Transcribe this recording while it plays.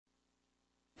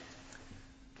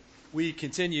We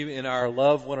continue in our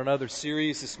Love One Another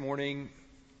series this morning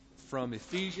from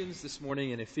Ephesians. This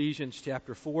morning in Ephesians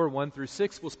chapter 4, 1 through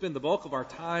 6. We'll spend the bulk of our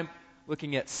time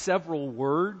looking at several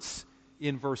words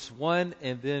in verse 1,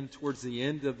 and then towards the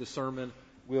end of the sermon,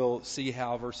 we'll see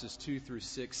how verses 2 through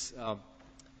 6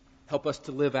 help us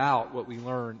to live out what we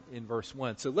learn in verse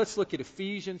 1. So let's look at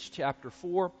Ephesians chapter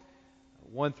 4,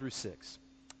 1 through 6.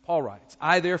 Paul writes,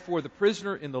 I therefore, the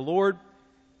prisoner in the Lord,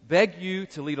 beg you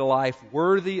to lead a life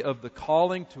worthy of the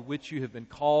calling to which you have been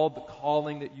called, the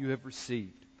calling that you have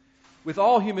received. With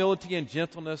all humility and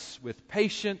gentleness, with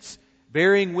patience,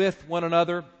 bearing with one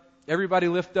another. Everybody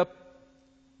lift up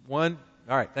one.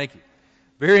 All right, thank you.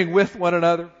 Bearing with one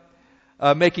another,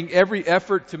 making every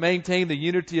effort to maintain the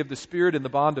unity of the Spirit in the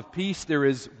bond of peace. There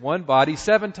is one body.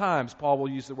 7 times Paul will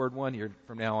use the word one here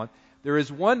from now on. There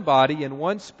is one body and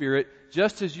one Spirit,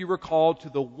 just as you were called to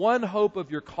the one hope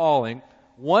of your calling,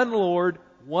 one Lord,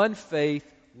 one faith,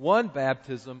 one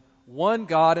baptism, one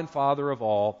God and Father of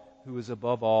all, who is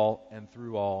above all and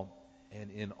through all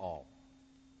and in all.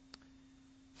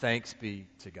 Thanks be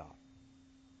to God.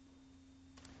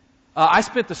 I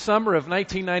spent the summer of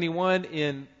 1991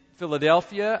 in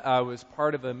Philadelphia. I was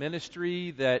part of a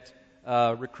ministry that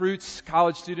recruits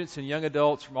college students and young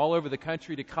adults from all over the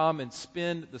country to come and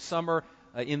spend the summer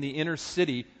in the inner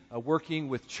city, working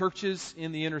with churches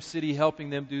in the inner city, helping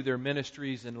them do their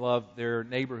ministries and love their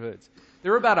neighborhoods.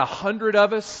 There were about 100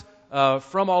 of us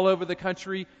from all over the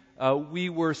country. We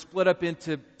were split up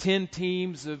into 10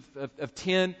 teams of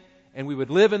 10, and we would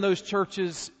live in those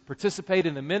churches, participate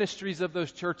in the ministries of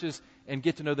those churches, and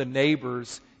get to know the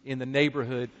neighbors in the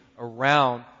neighborhood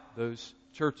around those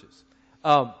churches.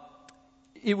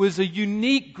 It was a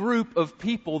unique group of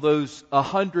people, those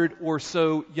 100 or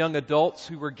so young adults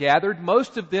who were gathered.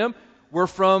 Most of them were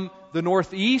from the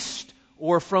Northeast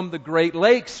or from the Great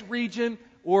Lakes region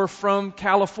or from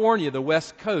California, the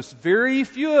West Coast. Very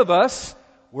few of us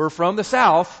were from the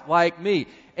South like me.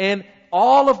 And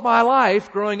all of my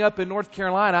life growing up in North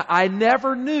Carolina, I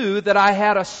never knew that I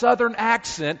had a Southern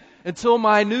accent until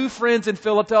my new friends in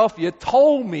Philadelphia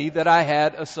told me that I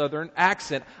had a Southern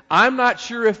accent. I'm not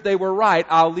sure if they were right.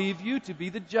 I'll leave you to be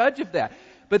the judge of that.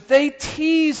 But they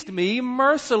teased me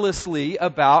mercilessly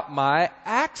about my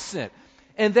accent.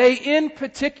 And they, in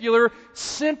particular,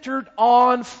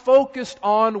 focused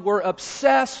on, were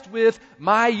obsessed with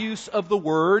my use of the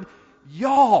word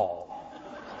y'all.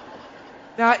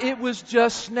 Now, it was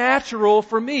just natural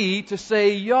for me to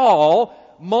say y'all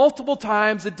multiple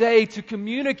times a day to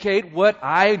communicate what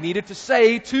I needed to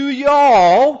say to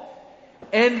y'all.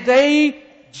 And they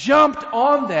jumped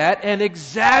on that and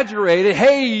exaggerated,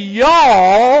 hey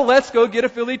y'all, let's go get a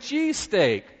Philly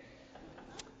cheesesteak.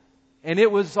 And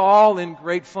it was all in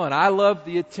great fun. I loved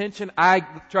the attention.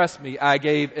 Trust me, I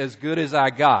gave as good as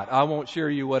I got. I won't share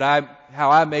you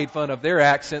how I made fun of their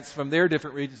accents from their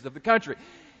different regions of the country.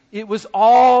 It was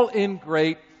all in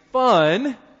great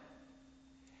fun.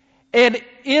 And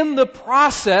in the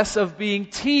process of being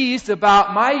teased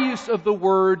about my use of the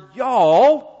word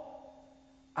y'all,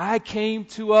 I came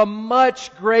to a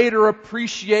much greater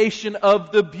appreciation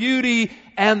of the beauty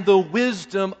and the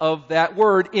wisdom of that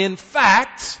word. In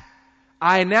fact,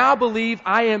 I now believe,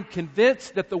 I am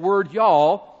convinced that the word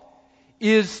y'all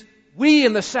is, we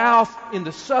in the South, in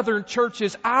the Southern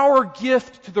churches, our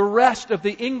gift to the rest of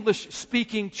the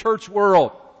English-speaking church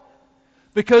world.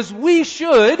 Because we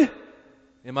should,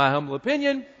 in my humble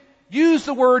opinion, use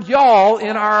the word y'all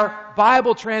in our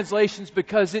Bible translations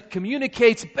because it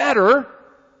communicates better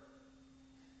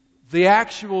the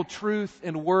actual truth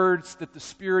and words that the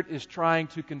Spirit is trying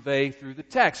to convey through the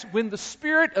text. When the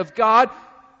Spirit of God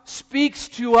speaks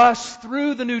to us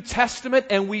through the New Testament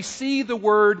and we see the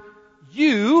word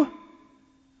you,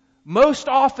 most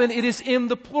often it is in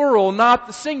the plural, not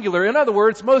the singular. In other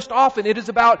words, most often it is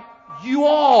about you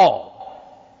all.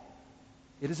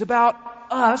 It is about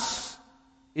us.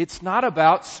 It's not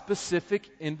about specific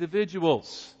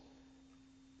individuals.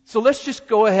 So let's just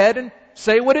go ahead and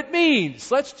say what it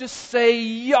means. Let's just say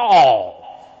y'all.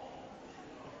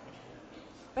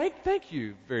 Thank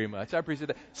you very much. I appreciate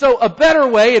that. So a better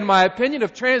way, in my opinion,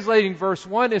 of translating verse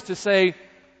 1 is to say,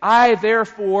 I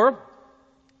therefore,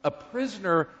 a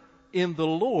prisoner in the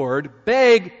Lord,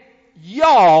 beg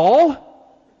y'all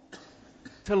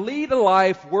to lead a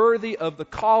life worthy of the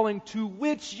calling to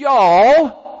which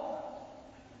y'all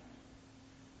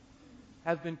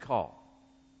have been called.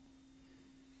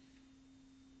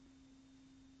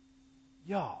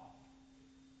 Y'all.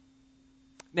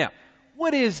 Now,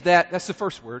 what is that? That's the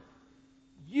first word.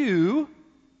 You,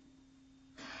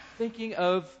 thinking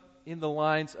of in the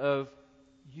lines of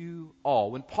you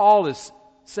all. When Paul is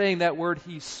saying that word,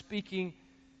 he's speaking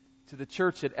To the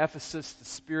church at Ephesus, the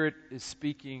Spirit is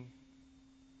speaking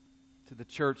to the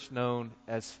church known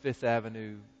as Fifth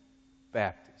Avenue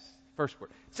Baptist. First word.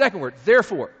 Second word,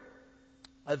 therefore.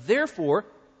 Therefore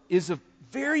is a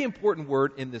very important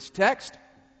word in this text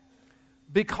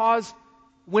because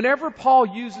whenever Paul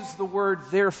uses the word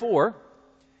therefore,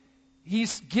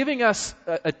 he's giving us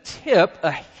a tip,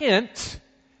 a hint,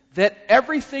 that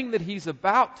everything that he's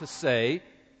about to say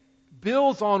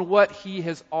builds on what he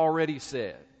has already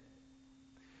said.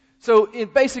 So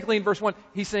basically in verse 1,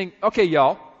 he's saying, okay,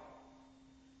 y'all,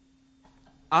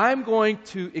 I'm going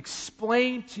to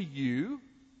explain to you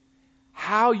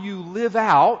how you live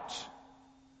out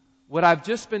what I've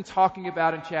just been talking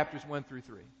about in chapters 1 through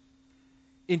 3.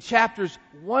 In chapters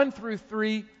 1 through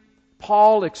 3,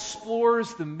 Paul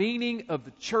explores the meaning of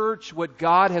the church, what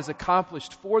God has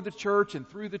accomplished for the church and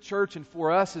through the church and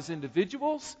for us as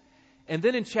individuals. And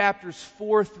then in chapters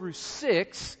 4 through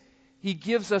 6, he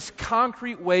gives us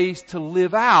concrete ways to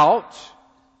live out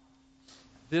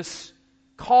this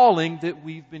calling that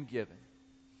we've been given.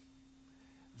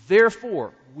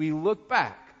 Therefore, we look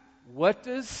back. What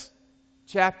does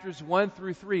chapters 1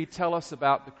 through 3 tell us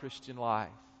about the Christian life?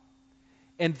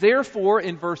 And therefore,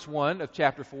 in verse 1 of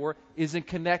chapter 4, is in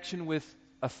connection with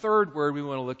a third word we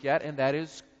want to look at, and that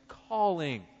is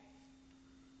calling.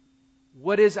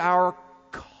 What is our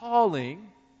calling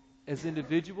as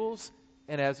individuals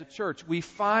and as a church? We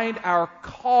find our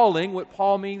calling, what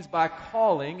Paul means by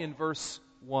calling, in verse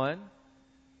 1,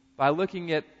 by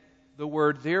looking at the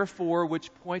word therefore,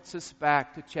 which points us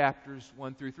back to chapters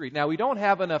 1 through 3. Now, we don't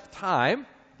have enough time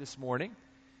this morning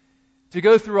to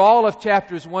go through all of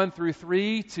chapters 1 through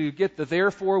 3 to get the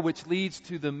therefore, which leads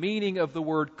to the meaning of the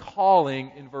word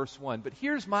calling in verse 1. But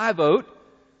here's my vote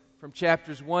from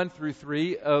chapters 1 through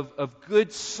 3 of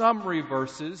good summary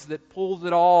verses that pull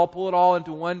it all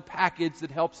into one package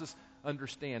that helps us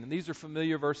understand. And these are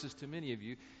familiar verses to many of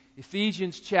you.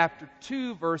 Ephesians chapter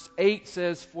 2 verse 8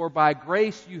 says, for by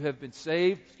grace y'all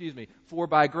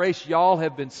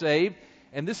have been saved.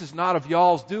 And this is not of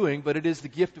y'all's doing, but it is the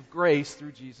gift of grace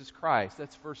through Jesus Christ.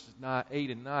 That's verses 8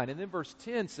 and 9. And then verse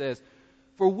 10 says,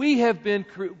 for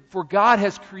God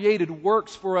has created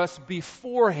works for us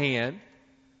beforehand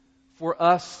for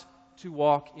us to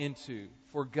walk into.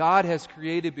 For God has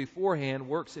created beforehand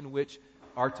works in which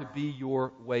are to be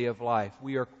your way of life.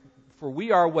 For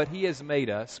we are what He has made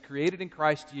us, created in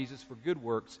Christ Jesus for good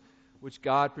works, which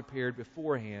God prepared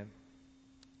beforehand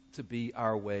to be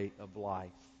our way of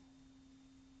life.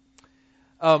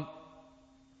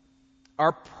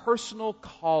 Our personal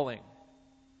calling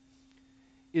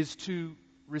is to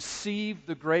receive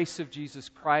the grace of Jesus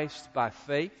Christ by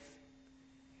faith,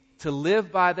 to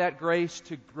live by that grace,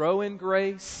 to grow in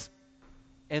grace,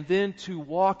 and then to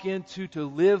walk into, to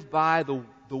live by the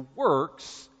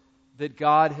works that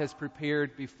God has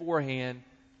prepared beforehand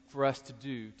for us to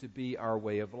do, to be our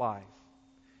way of life.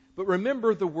 But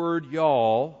remember the word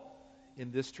y'all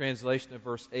in this translation of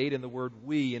verse 8 and the word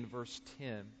we in verse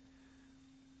 10.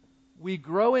 We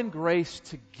grow in grace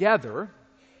together.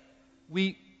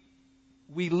 We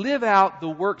live out the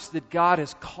works that God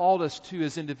has called us to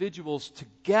as individuals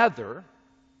together.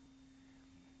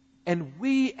 And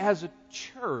we as a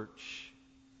church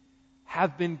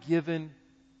have been given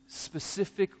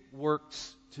specific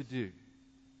works to do.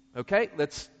 Okay,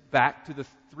 let's back to the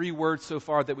three words so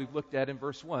far that we've looked at in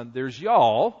verse 1. There's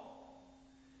y'all.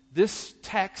 This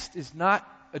text is not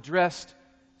addressed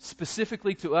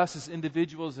specifically to us as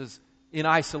individuals as in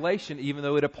isolation, even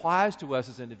though it applies to us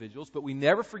as individuals, but we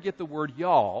never forget the word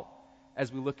y'all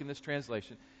as we look in this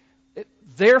translation.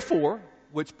 Therefore,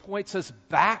 which points us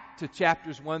back to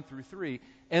chapters 1 through 3,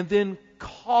 and then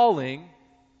calling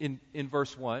in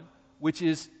verse 1, which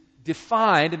is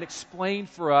defined and explained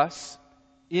for us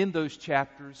in those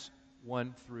chapters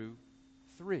 1 through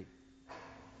 3.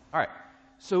 All right.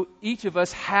 So each of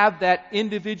us have that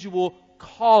individual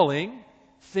calling,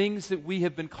 things that we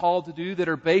have been called to do that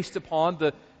are based upon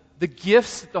the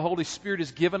gifts that the Holy Spirit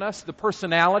has given us, the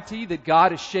personality that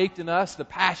God has shaped in us, the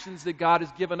passions that God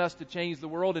has given us to change the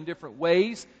world in different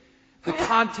ways, the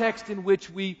context in which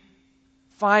we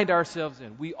find ourselves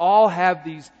in. We all have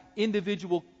these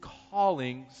individual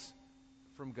callings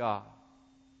from God.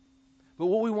 But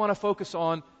what we want to focus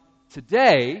on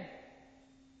today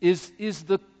is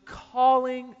the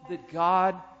calling that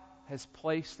God has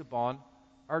placed upon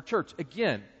our church.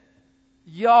 Again,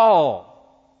 y'all,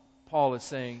 Paul is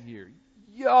saying here,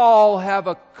 y'all have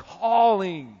a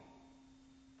calling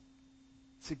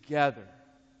together.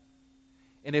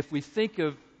 And if we think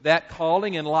of that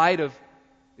calling in light of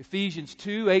Ephesians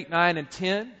 2, 8, 9, and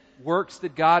 10, works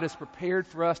that God has prepared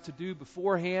for us to do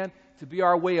beforehand, to be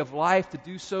our way of life, to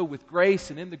do so with grace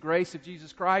and in the grace of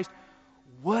Jesus Christ.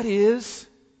 What is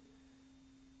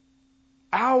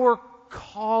our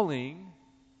calling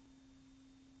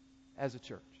as a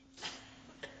church?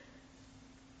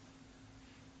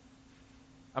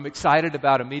 I'm excited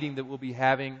about a meeting that we'll be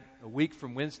having a week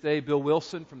from Wednesday. Bill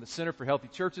Wilson from the Center for Healthy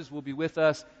Churches will be with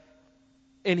us.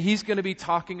 And he's going to be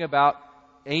talking about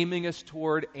aiming us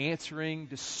toward answering,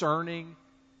 discerning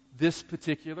this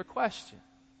particular question.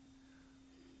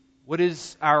 What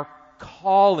is our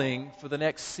calling for the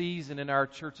next season in our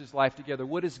church's life together?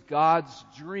 What is God's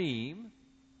dream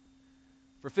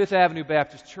for Fifth Avenue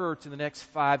Baptist Church in the next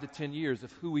 5 to 10 years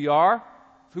of who we are,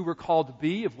 who we're called to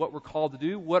be, of what we're called to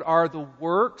do? What are the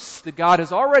works that God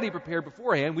has already prepared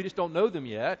beforehand? We just don't know them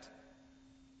yet.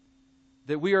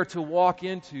 That we are to walk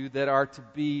into, that are to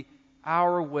be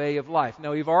our way of life.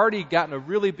 Now, we've already gotten a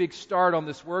really big start on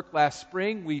this work last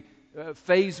spring.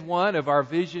 Phase 1 of our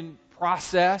vision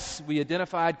process, we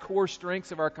identified core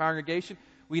strengths of our congregation.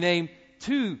 We named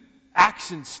 2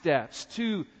 action steps,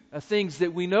 2 things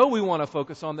that we know we want to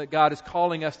focus on that God is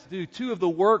calling us to do, 2 of the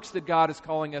works that God is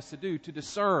calling us to do, to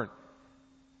discern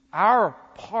our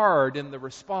part in the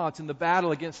response, in the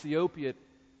battle against the opiate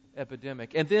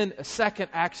epidemic. And then a second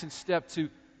action step to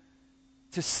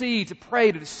see, to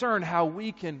pray, to discern how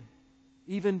we can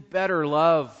even better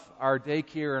love our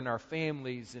daycare and our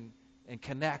families and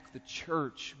connect the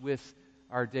church with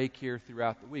our daycare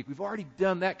throughout the week. We've already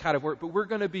done that kind of work, but we're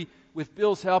going to be, with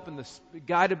Bill's help and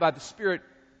guided by the Spirit,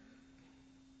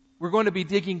 we're going to be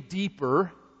digging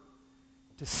deeper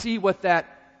to see what that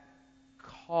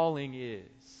calling is.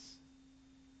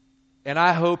 And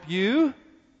I hope y'all,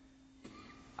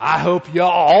 I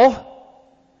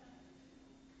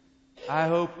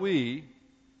hope we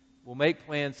will make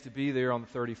plans to be there on the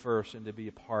 31st and to be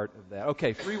a part of that.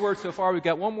 Okay, 3 words so far. We've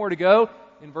got 1 more to go.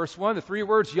 In verse 1, the 3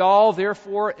 words, y'all,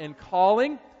 therefore, and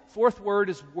calling. 4th word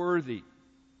is worthy.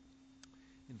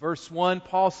 In verse 1,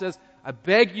 Paul says, I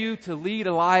beg you to lead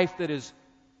a life that is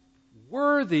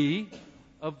worthy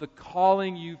of the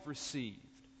calling you've received.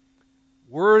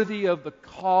 Worthy of the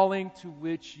calling to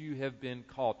which you have been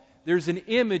called. There's an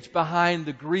image behind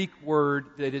the Greek word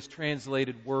that is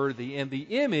translated worthy, and the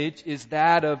image is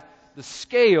that of the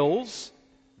scales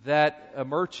that a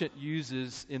merchant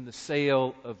uses in the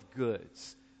sale of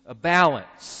goods. A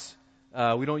balance.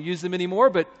 We don't use them anymore,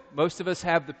 but most of us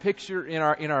have the picture in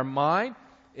our mind.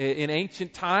 In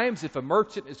ancient times, if a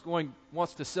merchant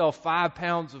wants to sell 5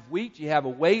 pounds of wheat, you have a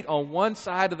weight on one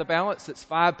side of the balance that's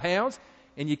 5 pounds,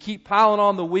 and you keep piling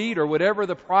on the wheat or whatever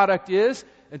the product is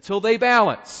until they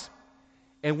balance.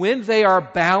 And when they are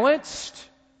balanced,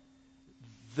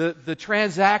 the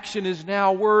transaction is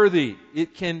now worthy.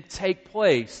 It can take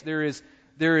place. There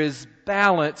is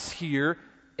balance here,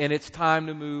 and it's time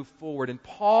to move forward. And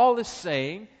Paul is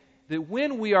saying that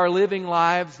when we are living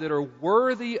lives that are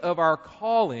worthy of our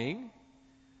calling,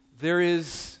 there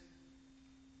is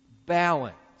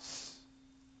balance.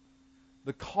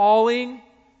 The calling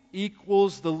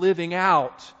equals the living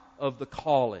out of the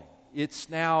calling. It's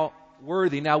now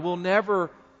worthy. Now, we'll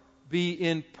never be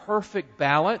in perfect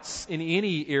balance in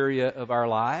any area of our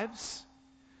lives,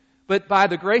 but by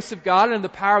the grace of God and the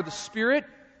power of the Spirit,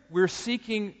 we're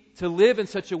seeking to live in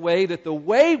such a way that the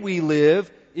way we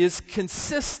live is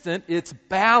consistent, it's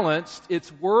balanced,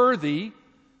 it's worthy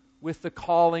with the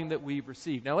calling that we've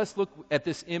received. Now let's look at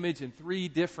this image in 3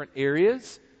 different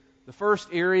areas. The first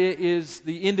area is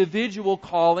the individual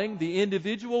calling, the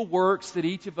individual works that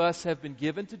each of us have been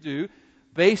given to do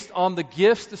based on the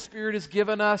gifts the Spirit has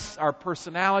given us, our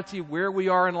personality, where we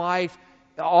are in life,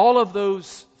 all of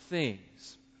those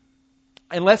things.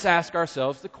 And let's ask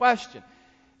ourselves the question,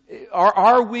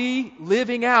 are we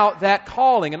living out that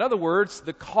calling? In other words,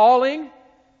 the calling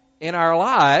in our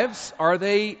lives, are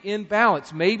they in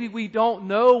balance? Maybe we don't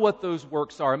know what those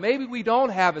works are. Maybe we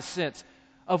don't have a sense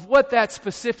of what that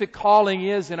specific calling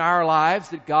is in our lives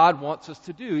that God wants us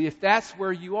to do. If that's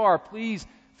where you are, please,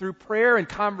 through prayer and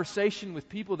conversation with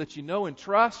people that you know and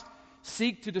trust,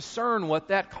 seek to discern what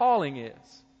that calling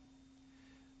is.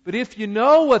 But if you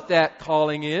know what that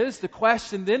calling is, the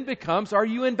question then becomes, are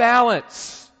you in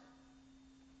balance?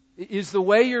 Is the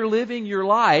way you're living your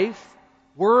life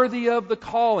worthy of the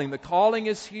calling? The calling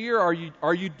is here. Are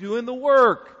you doing the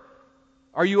work?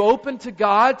 Are you open to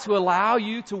God to allow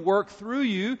you to work through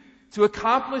you to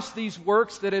accomplish these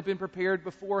works that have been prepared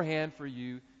beforehand for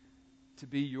you to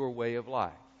be your way of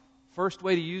life? First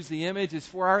way to use the image is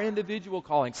for our individual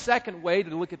calling. Second way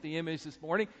to look at the image this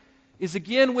morning is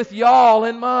again with y'all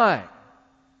in mind.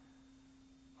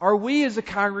 Are we as a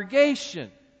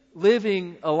congregation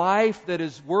living a life that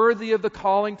is worthy of the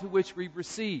calling to which we've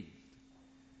received.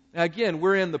 Now again,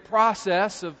 we're in the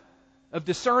process of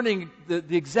discerning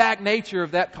the exact nature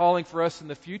of that calling for us in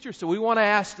the future. So we want to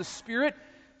ask the Spirit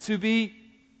to be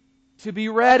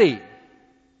ready.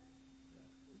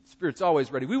 The Spirit's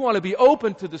always ready. We want to be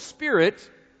open to the Spirit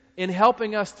in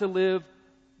helping us to live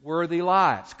worthy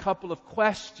lives. Couple of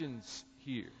questions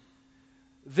here.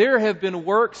 There have been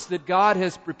works that God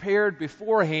has prepared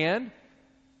beforehand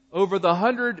over the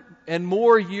 100 and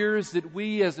more years that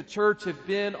we as a church have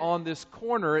been on this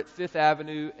corner at 5th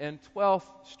Avenue and 12th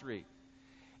Street.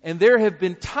 And there have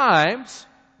been times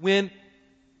when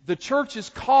the church's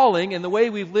calling and the way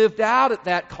we've lived out at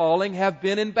that calling have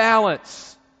been in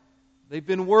balance. They've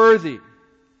been worthy.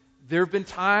 There have been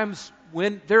times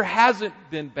when there hasn't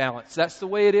been balance. That's the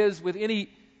way it is with any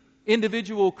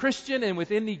individual Christian and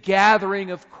with any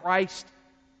gathering of Christ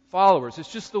followers.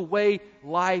 It's just the way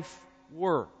life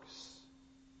works.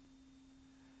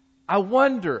 I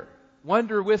wonder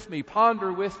with me,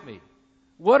 ponder with me,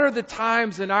 what are the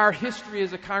times in our history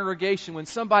as a congregation when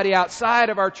somebody outside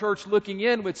of our church looking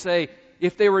in would say,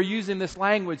 if they were using this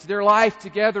language, their life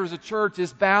together as a church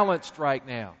is balanced right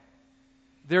now.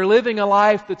 They're living a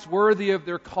life that's worthy of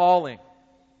their calling.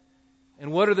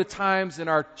 And what are the times in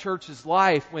our church's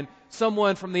life when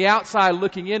someone from the outside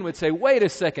looking in would say, wait a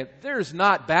second, there's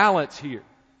not balance here.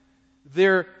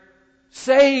 They're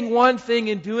saying one thing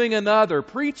and doing another,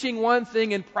 preaching one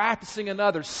thing and practicing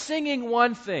another, singing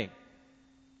one thing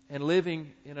and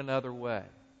living in another way.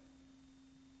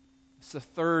 It's the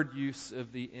third use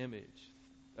of the image.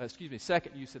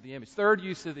 Second use of the image. Third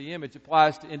use of the image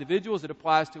applies to individuals. It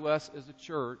applies to us as a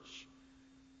church.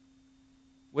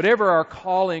 Whatever our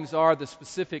callings are, the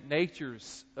specific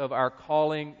natures of our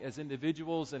calling as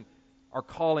individuals and our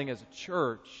calling as a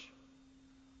church,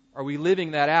 are we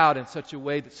living that out in such a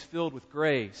way that's filled with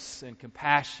grace and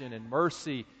compassion and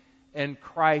mercy and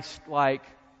Christ-like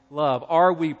love?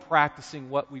 Are we practicing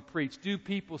what we preach? Do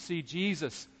people see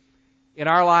Jesus in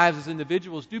our lives as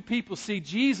individuals? Do people see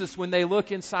Jesus when they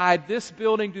look inside this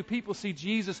building? Do people see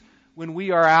Jesus when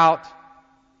we are out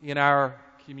in our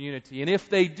community? And if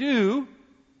they do,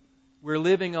 we're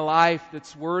living a life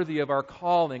that's worthy of our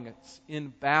calling. It's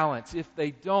in balance. If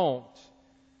they don't,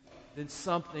 then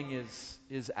something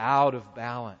is out of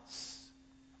balance.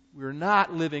 We're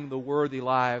not living the worthy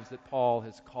lives that Paul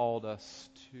has called us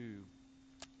to.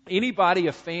 Anybody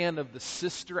a fan of the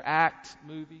Sister Act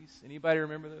movies? Anybody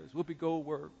remember those? Whoopi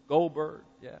Goldberg,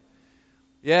 yeah.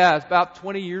 Yeah, it's about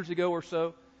 20 years ago or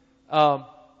so.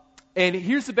 And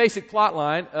here's the basic plot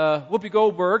line. Whoopi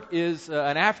Goldberg is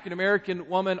an African-American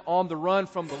woman on the run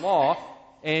from the law,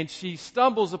 and she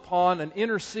stumbles upon an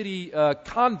inner-city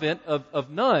convent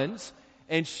of nuns,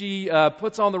 and she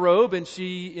puts on the robe and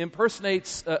she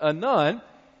impersonates a nun,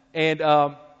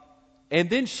 and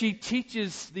then she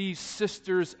teaches these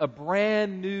sisters a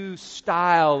brand new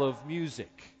style of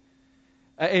music.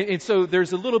 And so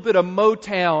there's a little bit of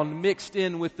Motown mixed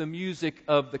in with the music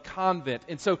of the convent.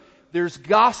 And so there's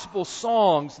gospel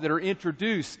songs that are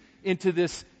introduced into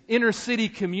this inner city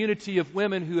community of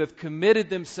women who have committed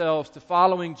themselves to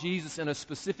following Jesus in a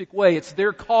specific way. It's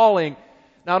their calling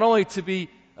not only to be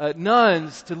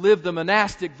nuns, to live the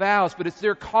monastic vows, but it's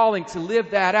their calling to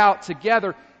live that out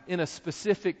together in a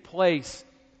specific place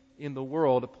in the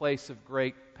world, a place of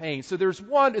great pain. So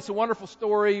it's a wonderful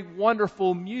story,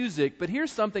 wonderful music, but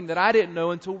here's something that I didn't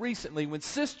know until recently. When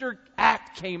Sister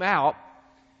Act came out,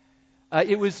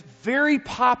 it was very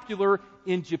popular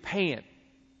in Japan.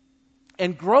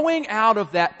 And growing out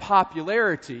of that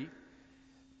popularity,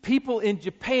 people in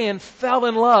Japan fell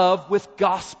in love with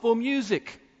gospel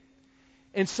music.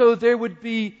 And so there would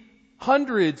be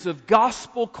hundreds of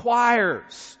gospel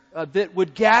choirs that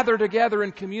would gather together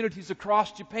in communities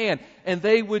across Japan, and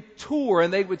they would tour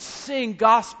and they would sing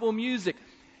gospel music.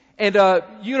 And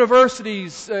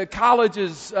universities,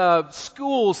 colleges,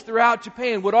 schools throughout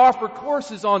Japan would offer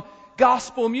courses on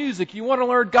gospel music. You want to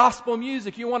learn gospel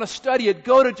music, you want to study it,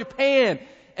 go to Japan,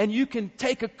 and you can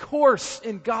take a course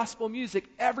in gospel music.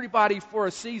 Everybody for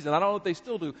a season, I don't know if they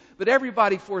still do, but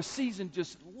everybody for a season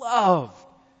just loved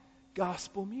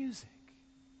gospel music.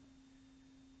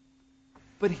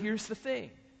 But here's the thing.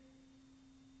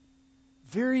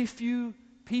 Very few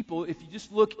people, if you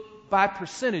just look by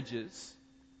percentages,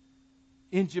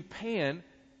 in Japan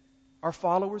are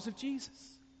followers of Jesus.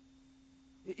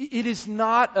 It is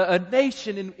not a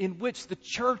nation in which the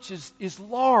church is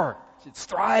large. It's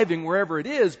thriving wherever it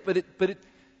is,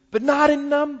 but not in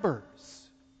numbers.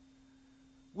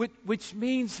 Which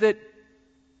means that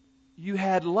you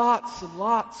had lots and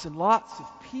lots and lots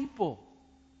of people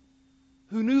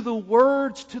who knew the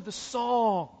words to the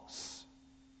songs songs,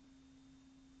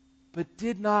 but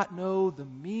did not know the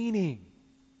meaning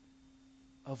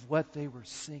of what they were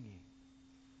singing.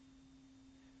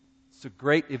 It's a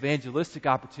great evangelistic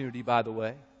opportunity, by the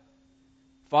way.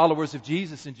 Followers of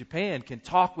Jesus in Japan can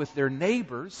talk with their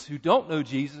neighbors who don't know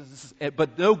Jesus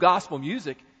but know gospel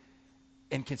music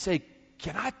and can say,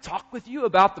 "Can I talk with you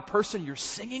about the person you're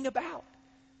singing about?"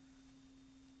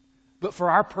 But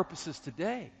for our purposes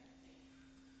today,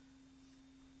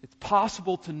 it's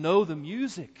possible to know the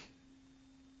music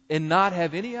and not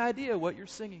have any idea what you're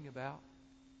singing about.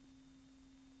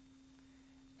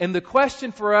 And the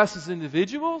question for us as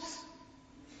individuals,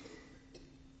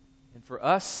 and for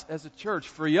us as a church,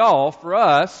 for y'all, for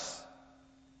us,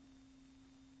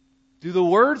 do the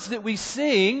words that we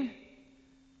sing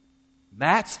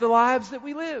match the lives that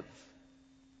we live?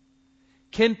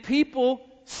 Can people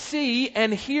see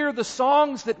and hear the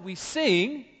songs that we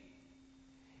sing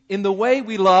in the way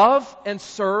we love and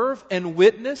serve and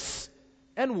witness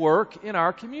and work in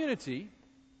our community?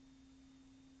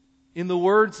 In the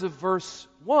words of verse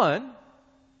 1,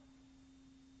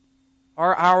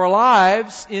 are our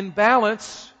lives in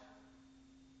balance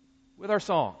with our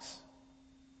songs?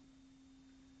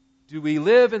 Do we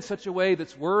live in such a way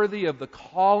that's worthy of the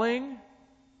calling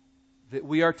that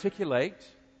we articulate?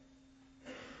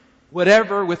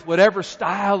 With whatever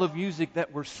style of music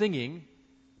that we're singing,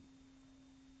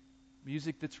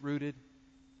 music that's rooted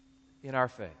in our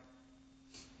faith.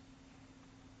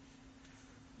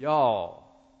 Y'all,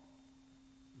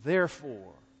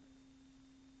 therefore,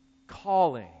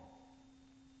 calling,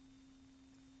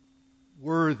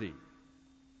 worthy.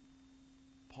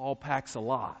 Paul packs a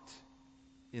lot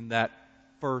in that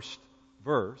first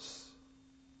verse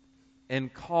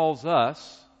and calls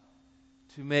us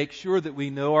to make sure that we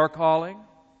know our calling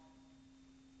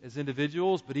as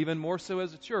individuals, but even more so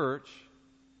as a church,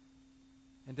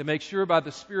 and to make sure by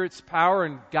the Spirit's power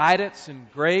and guidance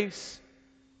and grace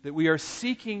that we are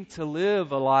seeking to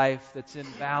live a life that's in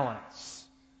balance,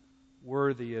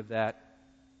 worthy of that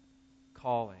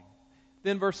calling.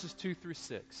 Then verses 2 through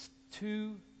 6.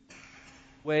 2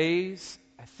 ways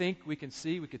I think we could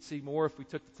see more if we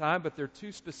took the time, but there are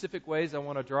 2 specific ways I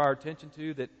want to draw our attention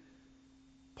to that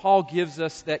Paul gives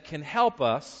us that can help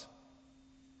us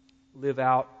live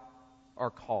out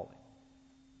our calling.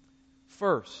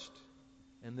 First,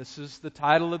 and this is the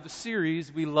title of the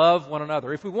series, we love one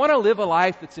another. If we want to live a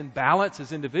life that's in balance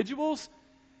as individuals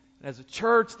and as a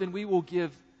church, then we will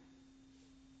give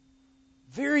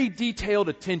very detailed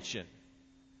attention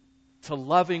to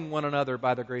loving one another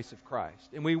by the grace of Christ.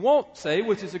 And we won't say,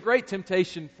 which is a great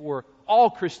temptation for all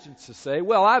Christians to say,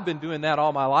 "Well, I've been doing that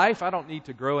all my life. I don't need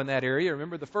to grow in that area."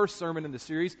 Remember the first sermon in the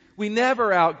series? We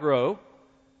never outgrow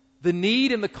the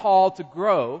need and the call to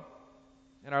grow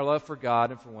in our love for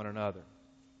God and for one another.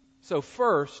 So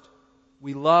first,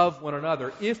 we love one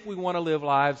another if we want to live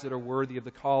lives that are worthy of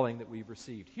the calling that we've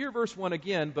received. Hear verse 1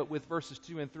 again, but with verses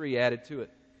 2 and 3 added to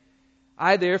it.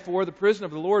 "I, therefore, the prisoner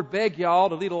of the Lord, beg y'all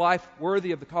to lead a life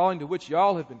worthy of the calling to which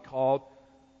y'all have been called,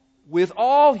 with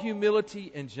all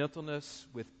humility and gentleness,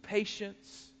 with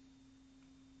patience,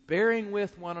 bearing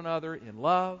with one another in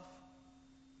love,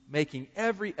 making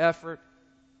every effort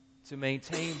to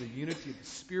maintain the unity of the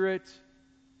Spirit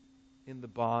in the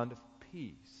bond of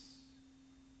peace."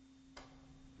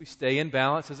 We stay in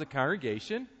balance as a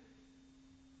congregation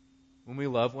when we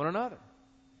love one another.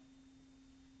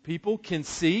 People can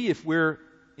see if we're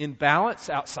in balance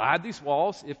outside these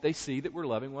walls if they see that we're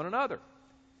loving one another.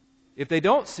 If they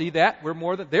don't see that,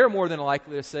 they're more than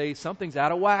likely to say something's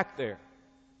out of whack there.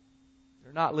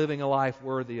 They're not living a life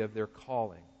worthy of their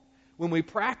calling. When we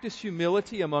practice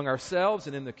humility among ourselves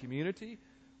and in the community,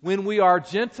 when we are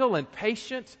gentle and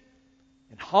patient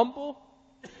and humble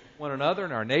with one another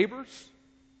and our neighbors,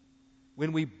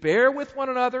 when we bear with one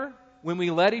another, when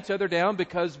we let each other down,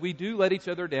 because we do let each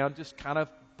other down just kind of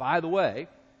by the way,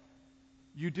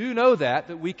 you do know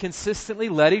that we consistently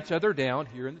let each other down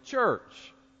here in the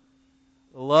church.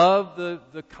 Love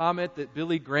the comment that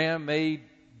Billy Graham made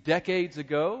decades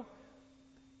ago.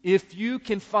 If you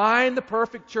can find the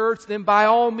perfect church, then by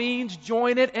all means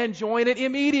join it and join it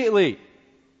immediately.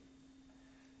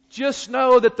 Just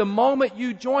know that the moment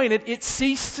you join it, it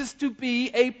ceases to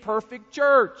be a perfect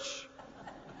church.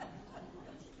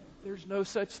 There's no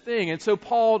such thing. And so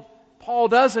Paul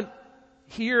doesn't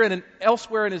here and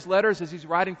elsewhere in his letters as he's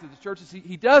writing to the churches,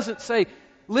 he doesn't say,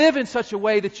 live in such a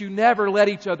way that you never let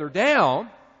each other down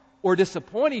or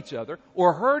disappoint each other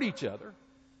or hurt each other.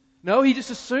 No, he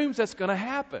just assumes that's going to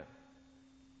happen.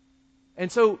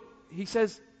 And so he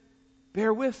says,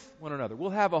 bear with one another.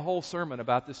 We'll have a whole sermon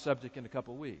about this subject in a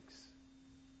couple of weeks.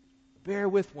 bear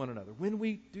with one another. When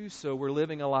we do so, we're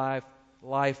living a life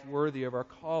worthy of our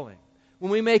calling.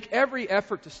 When we make every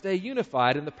effort to stay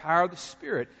unified in the power of the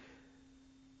Spirit,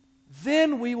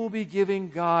 then we will be giving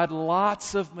God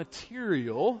lots of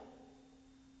material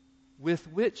with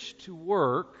which to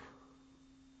work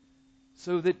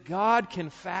so that God can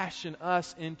fashion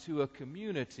us into a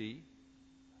community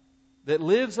that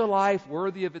lives a life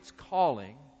worthy of its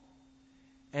calling,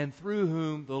 and through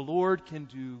whom the Lord can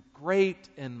do great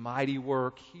and mighty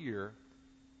work here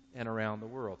and around the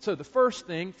world. So the first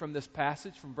thing from this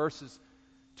passage, from verses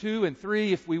 2 and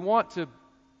 3, if we want to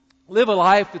live a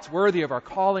life that's worthy of our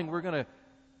calling, we're going to,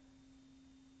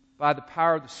 by the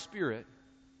power of the Spirit,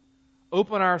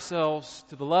 open ourselves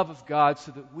to the love of God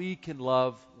so that we can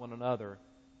love one another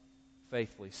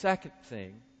faithfully. Second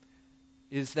thing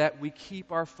is that we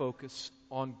keep our focus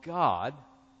on God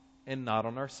and not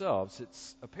on ourselves.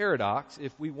 It's a paradox.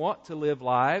 If we want to live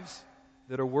lives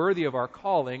that are worthy of our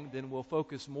calling, then we'll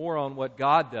focus more on what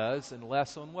God does and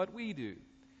less on what we do.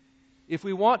 If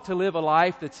we want to live a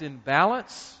life that's in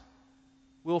balance,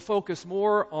 we'll focus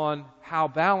more on how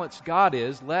balanced God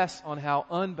is, less on how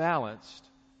unbalanced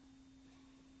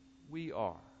we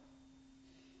are.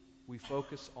 We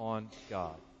focus on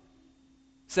God.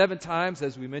 7 times,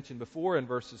 as we mentioned before, in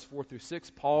verses 4 through 6,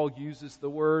 Paul uses the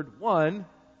word one.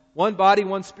 One body,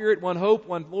 one Spirit, one hope,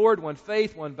 one Lord, one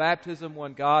faith, one baptism,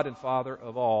 one God and Father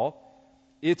of all.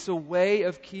 It's a way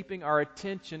of keeping our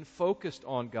attention focused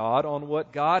on God, on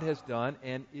what God has done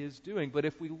and is doing. But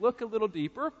if we look a little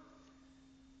deeper,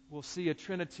 we'll see a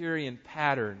Trinitarian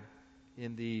pattern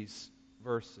in these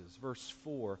verses. Verse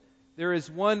 4, there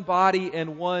is one body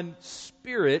and one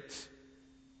Spirit,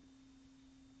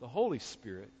 the Holy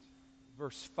Spirit.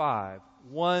 Verse 5,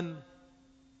 one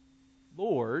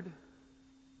Lord,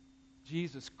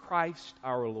 Jesus Christ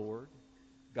our Lord,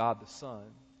 God the Son.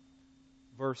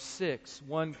 Verse 6,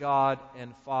 one God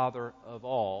and Father of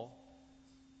all.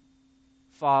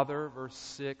 Father, verse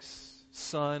 6,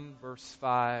 Son, verse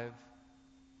 5,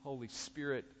 Holy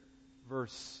Spirit,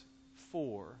 verse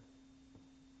 4.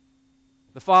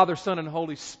 The Father, Son, and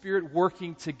Holy Spirit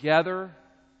working together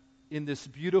in this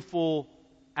beautiful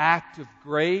act of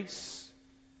grace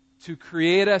to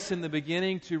create us in the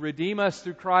beginning, to redeem us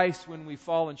through Christ when we've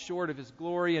fallen short of His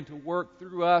glory, and to work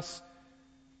through us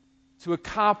to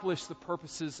accomplish the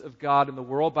purposes of God in the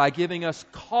world by giving us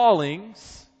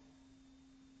callings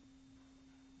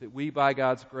that we, by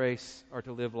God's grace, are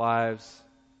to live lives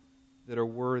that are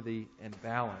worthy and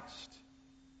balanced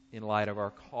in light of our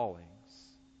callings.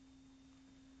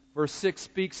 Verse 6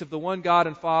 speaks of the one God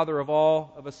and Father of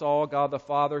all, of us all, God the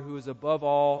Father, who is above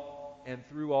all and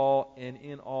through all and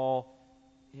in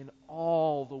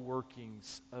all the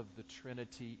workings of the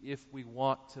Trinity, if we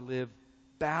want to live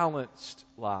balanced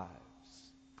lives.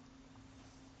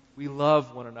 We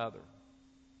love one another,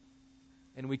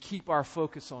 and we keep our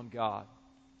focus on God,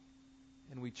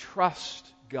 and we trust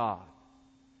God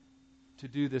to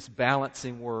do this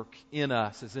balancing work in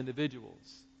us as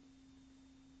individuals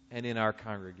and in our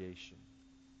congregation.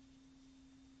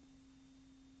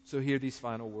 So hear these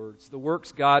final words. The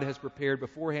works God has prepared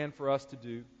beforehand for us to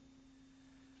do,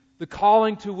 the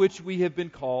calling to which we have been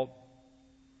called,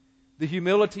 the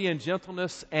humility and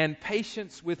gentleness and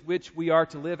patience with which we are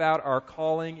to live out our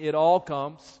calling, it all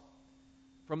comes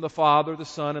from the Father, the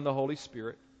Son, and the Holy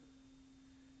Spirit.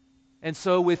 And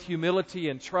so with humility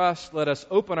and trust, let us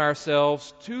open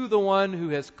ourselves to the one who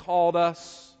has called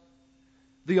us,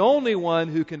 the only one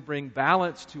who can bring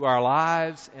balance to our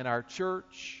lives and our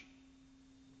church,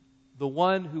 the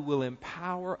one who will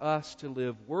empower us to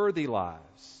live worthy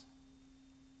lives,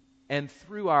 and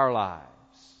through our lives,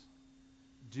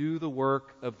 do the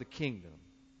work of the kingdom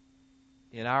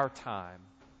in our time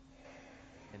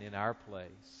and in our place.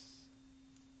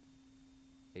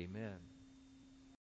 Amen.